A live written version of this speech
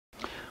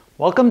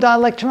Welcome to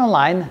Lecture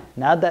Online.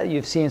 Now that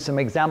you've seen some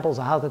examples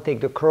of how to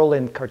take the curl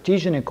in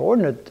Cartesian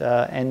coordinate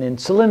and in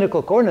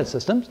cylindrical coordinate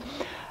systems,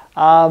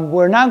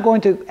 we're now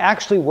going to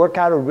actually work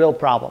out a real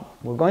problem.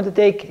 We're going to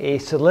take a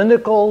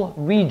cylindrical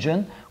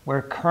region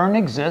where current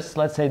exists.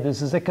 Let's say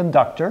this is a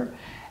conductor,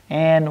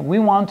 and we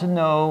want to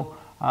know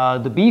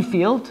the B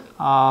field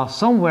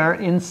somewhere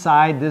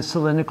inside this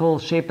cylindrical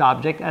shaped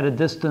object at a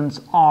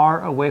distance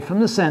r away from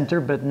the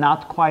center, but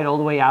not quite all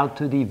the way out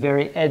to the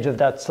very edge of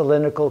that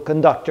cylindrical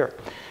conductor.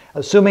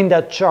 Assuming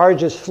that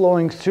charge is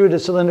flowing through the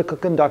cylindrical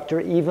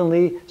conductor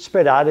evenly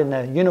spread out in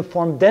a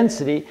uniform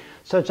density,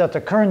 such that the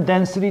current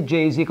density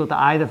J is equal to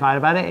I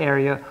divided by the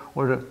area,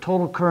 or the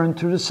total current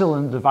through the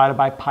cylinder divided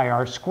by pi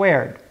r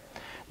squared.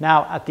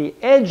 Now, at the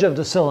edge of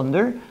the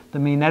cylinder, the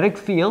magnetic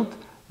field,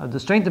 the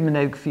strength of the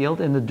magnetic field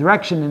in the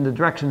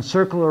direction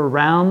circular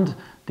around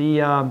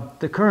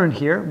the current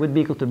here would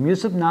be equal to mu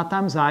sub naught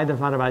times I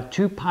divided by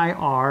 2 pi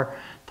r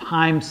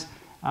times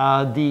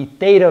the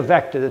theta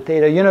vector, the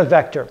theta unit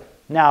vector.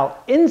 Now,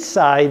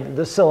 inside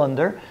the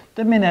cylinder,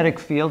 the magnetic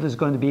field is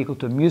going to be equal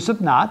to mu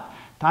sub naught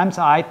times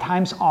I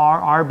times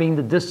r being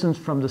the distance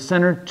from the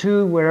center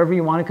to wherever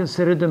you want to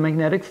consider the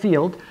magnetic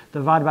field,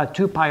 divided by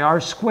 2 pi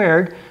r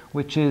squared,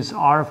 which is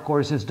r, of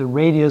course, is the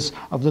radius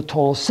of the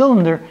total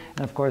cylinder.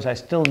 And of course, I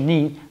still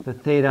need the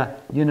theta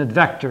unit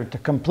vector to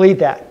complete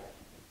that.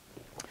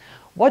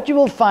 What you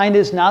will find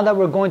is now that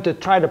we're going to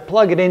try to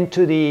plug it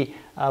into the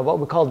what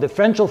we call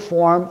differential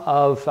form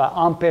of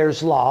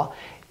Ampere's law,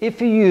 if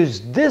you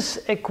use this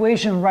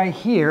equation right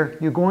here,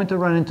 you're going to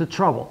run into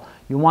trouble.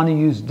 You want to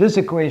use this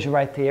equation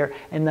right there,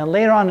 and then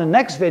later on in the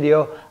next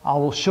video, I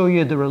will show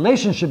you the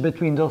relationship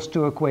between those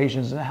two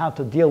equations and how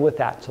to deal with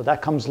that. So that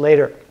comes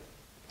later.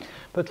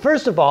 But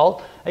first of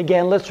all,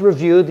 again, let's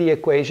review the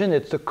equation.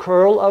 It's the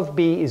curl of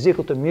B is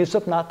equal to mu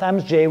sub naught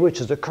times J, which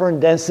is the current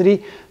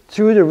density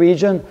through the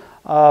region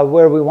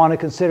where we want to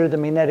consider the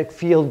magnetic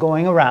field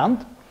going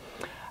around.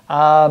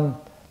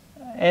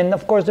 And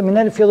of course, the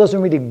magnetic field doesn't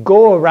really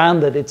go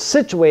around it. It's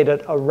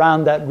situated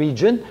around that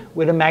region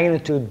with a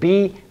magnitude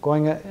B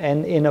going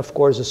in, of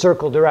course, a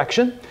circle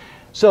direction.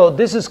 So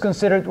this is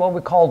considered what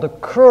we call the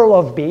curl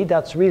of B.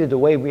 That's really the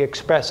way we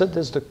express it.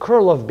 This is the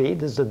curl of B.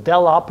 This is the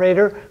del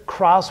operator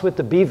crossed with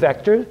the B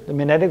vector, the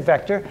magnetic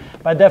vector.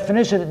 By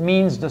definition, it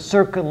means the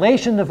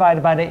circulation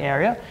divided by the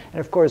area. And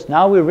of course,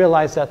 now we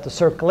realize that the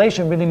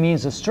circulation really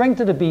means the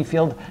strength of the B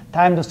field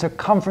times the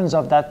circumference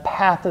of that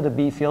path of the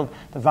B field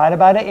divided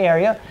by the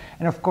area.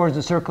 And of course,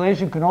 the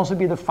circulation can also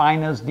be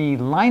defined as the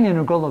line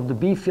integral of the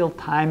B field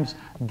times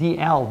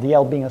dl,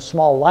 dl being a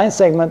small line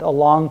segment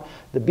along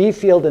the B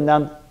field and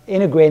then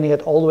integrating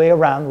it all the way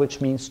around,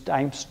 which means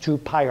times 2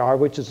 pi r,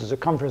 which is the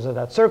circumference of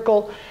that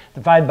circle,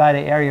 divided by the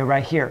area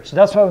right here. So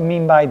that's what we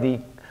mean by the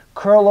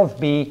curl of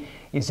B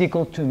is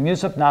equal to mu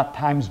sub naught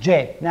times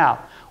J. Now,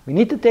 we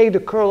need to take the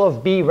curl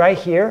of B right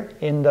here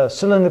in the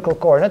cylindrical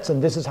coordinates,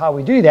 and this is how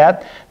we do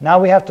that.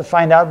 Now we have to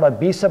find out what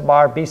B sub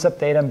r, B sub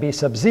theta, and B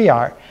sub z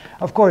are.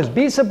 Of course,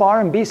 B sub r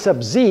and B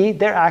sub z,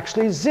 they're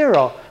actually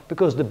 0,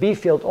 because the B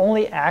field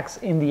only acts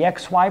in the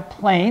xy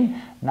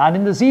plane, not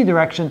in the z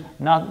direction,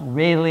 not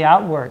radially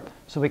outward.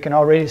 So we can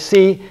already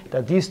see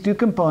that these two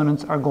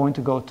components are going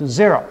to go to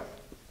 0.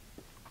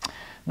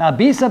 Now,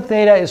 B sub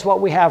theta is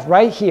what we have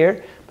right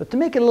here, but to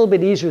make it a little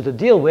bit easier to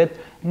deal with,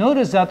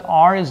 notice that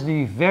r is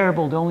the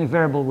variable, the only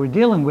variable we're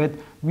dealing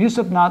with. Mu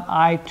sub naught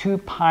I 2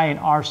 pi and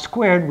r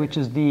squared, which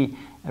is the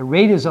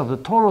radius of the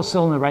total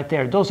cylinder right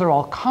there. Those are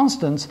all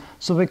constants,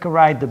 so we can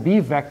write the B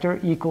vector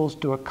equals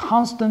to a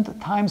constant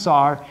times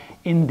r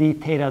in the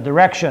theta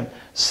direction.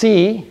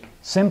 C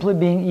simply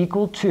being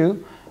equal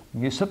to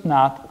mu sub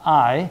naught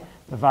I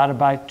divided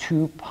by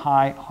 2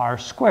 pi r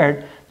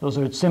squared. Those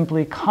are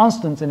simply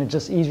constants, and it's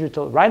just easier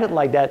to write it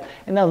like that,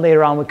 and then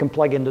later on we can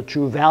plug in the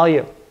true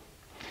value.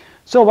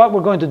 So what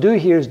we're going to do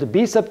here is the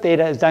B sub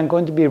theta is then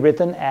going to be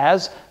written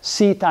as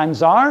C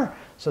times R.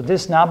 So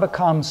this now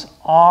becomes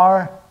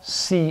R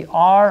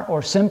CR,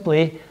 or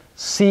simply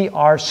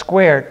CR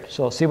squared.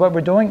 So see what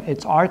we're doing?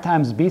 It's R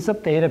times B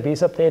sub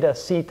theta,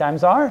 C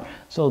times R.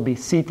 So it'll be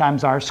C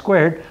times R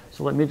squared.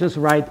 So let me just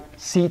write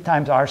C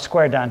times R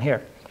squared down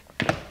here.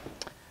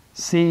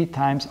 C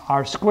times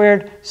R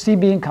squared, C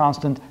being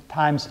constant,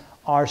 times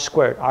R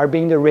squared. R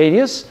being the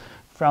radius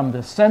from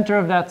the center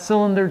of that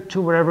cylinder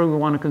to wherever we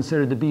want to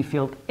consider the B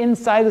field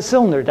inside the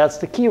cylinder. That's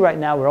the key right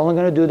now. We're only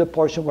going to do the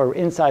portion where we're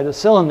inside the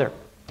cylinder.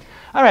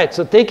 All right,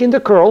 so taking the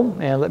curl,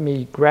 and let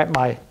me grab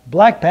my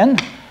black pen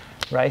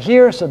right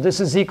here. So this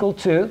is equal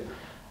to,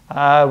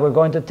 we're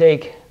going to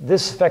take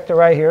this vector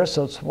right here.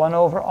 So it's 1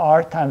 over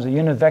r times the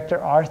unit vector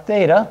r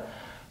theta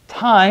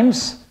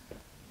times,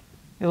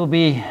 it'll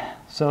be,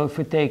 so if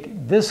we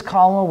take this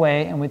column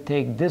away and we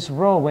take this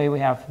row away, we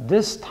have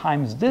this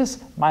times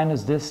this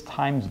minus this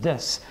times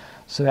this.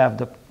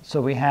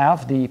 So we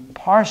have the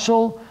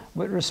partial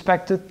with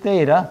respect to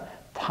theta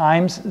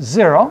times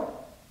 0,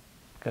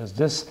 because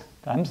this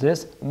times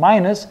this,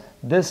 minus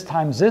this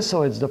times this,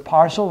 so it's the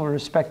partial with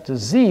respect to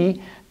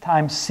z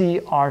times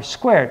CR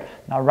squared.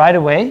 Now right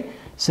away,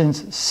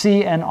 since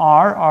c and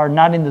r are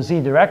not in the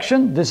z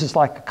direction, this is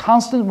like a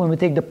constant when we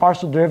take the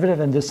partial derivative,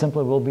 and this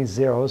simply will be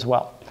 0 as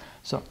well.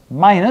 So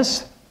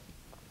minus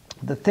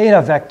the theta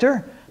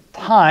vector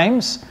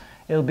times,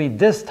 it'll be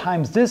this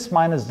times this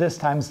minus this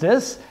times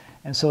this,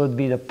 and so it would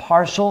be the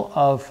partial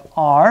of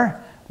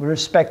r with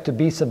respect to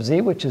b sub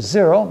z, which is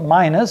 0,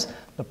 minus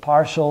the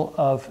partial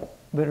of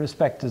with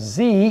respect to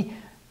z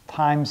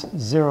times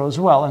 0 as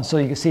well. And so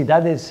you can see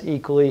that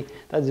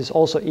is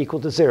also equal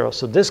to 0.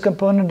 So this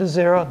component is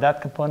 0,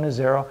 that component is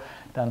 0,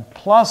 then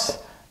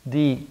plus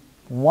the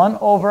 1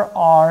 over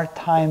r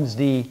times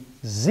the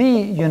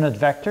z unit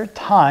vector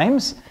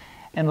times,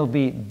 and it'll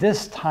be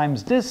this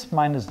times this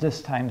minus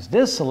this times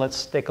this. So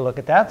let's take a look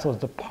at that. So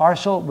it's the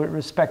partial with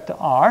respect to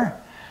r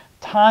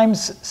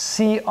times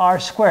cr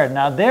squared.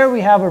 Now there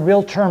we have a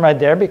real term right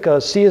there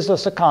because c is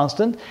just a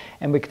constant,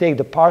 and we can take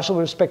the partial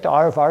with respect to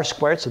r of r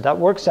squared, so that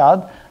works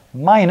out,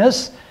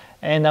 minus,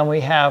 and then we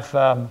have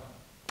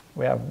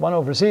 1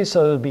 over z,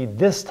 so it would be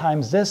this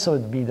times this, so it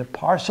would be the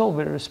partial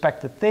with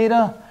respect to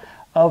theta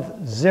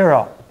of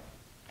 0.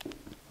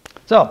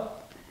 So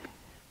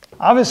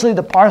obviously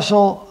the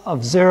partial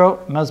of 0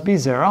 must be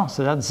 0,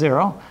 so that's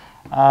 0.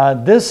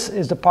 This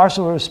is the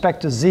partial with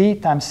respect to z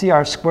times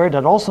cr squared.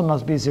 That also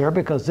must be 0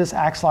 because this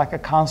acts like a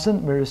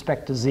constant with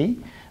respect to z.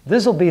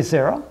 This will be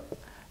 0.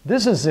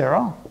 This is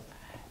 0.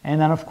 And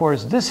then, of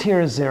course, this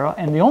here is 0.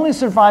 And the only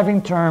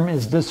surviving term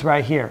is this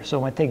right here. So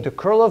when I take the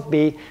curl of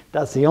b,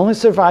 that's the only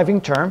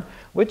surviving term,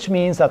 which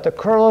means that the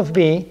curl of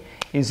b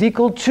is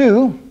equal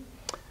to,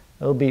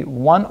 it'll be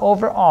 1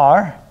 over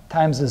r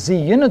times the z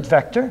unit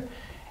vector.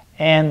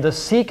 And the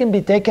c can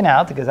be taken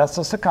out because that's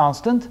just a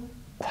constant,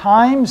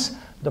 times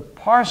the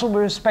partial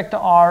with respect to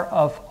r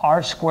of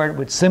r squared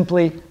with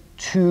simply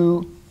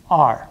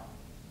 2r,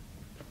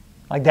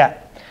 like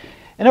that.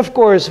 And of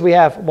course, we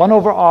have 1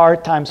 over r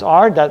times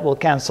r, that will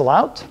cancel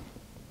out,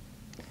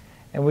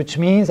 and which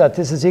means that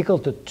this is equal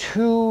to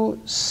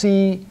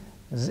 2c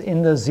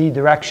in the z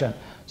direction.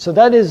 So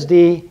that is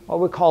what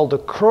we call the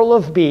curl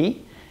of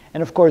b.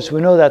 And of course, we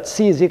know that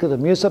c is equal to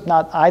mu sub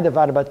naught I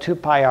divided by 2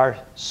 pi r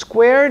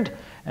squared.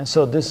 And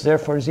so this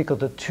therefore is equal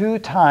to 2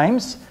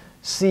 times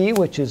c,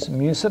 which is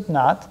mu sub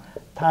naught,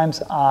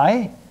 times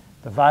I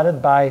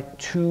divided by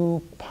 2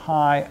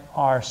 pi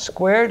r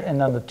squared. And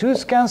then the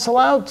 2's cancel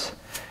out.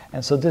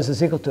 And so this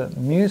is equal to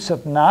mu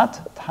sub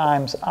naught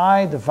times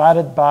I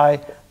divided by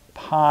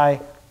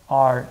pi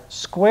r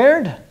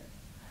squared.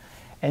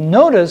 And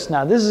notice,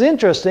 now this is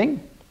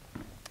interesting,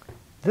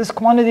 this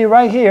quantity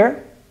right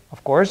here,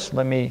 of course,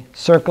 let me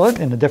circle it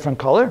in a different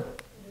color.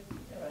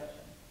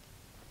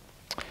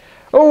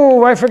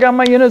 Oh, I forgot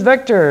my unit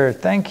vector.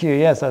 Thank you.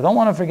 Yes, I don't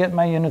want to forget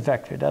my unit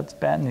vector. That's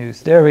bad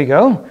news. There we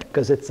go,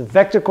 because it's a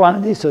vector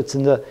quantity, so it's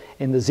in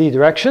the z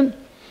direction.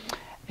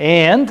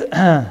 And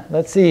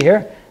let's see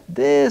here.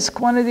 This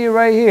quantity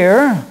right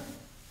here,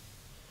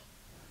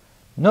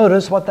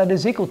 notice what that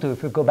is equal to.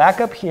 If we go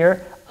back up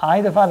here,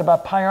 I divided by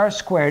pi r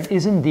squared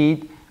is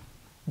indeed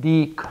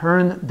the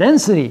current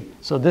density.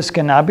 So this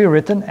can now be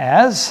written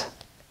as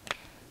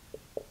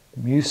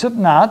mu sub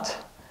naught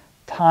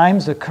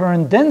times the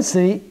current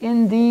density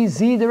in the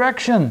z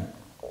direction.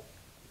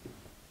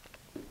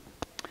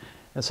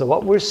 And so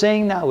what we're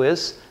saying now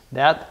is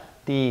that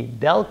the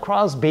del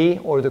cross B,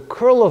 or the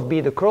curl of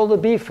the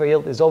B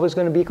field is always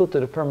going to be equal to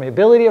the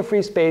permeability of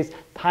free space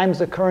times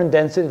the current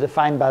density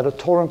defined by the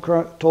total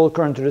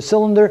current to the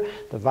cylinder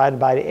divided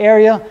by the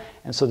area.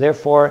 And so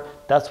therefore,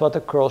 that's what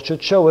the curl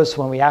should show us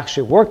when we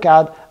actually work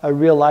out a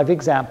real life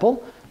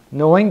example,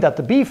 knowing that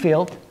the B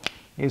field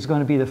is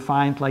going to be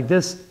defined like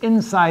this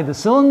inside the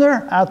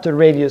cylinder at the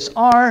radius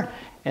r.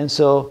 And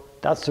so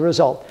that's the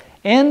result.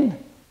 And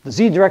the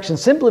z direction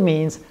simply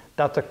means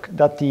that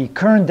the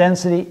current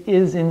density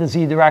is in the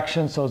z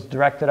direction, so it's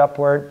directed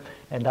upward,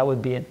 and that would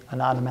be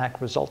an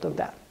automatic result of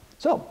that.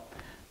 So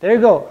there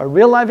you go, a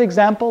real life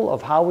example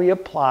of how we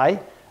apply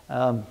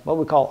what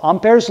we call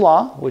Ampere's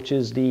law, which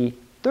is the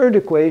third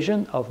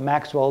equation of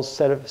Maxwell's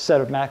set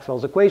of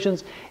Maxwell's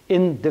equations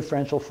in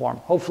differential form.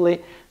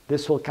 Hopefully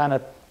this will kind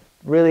of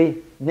really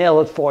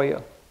nail it for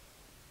you.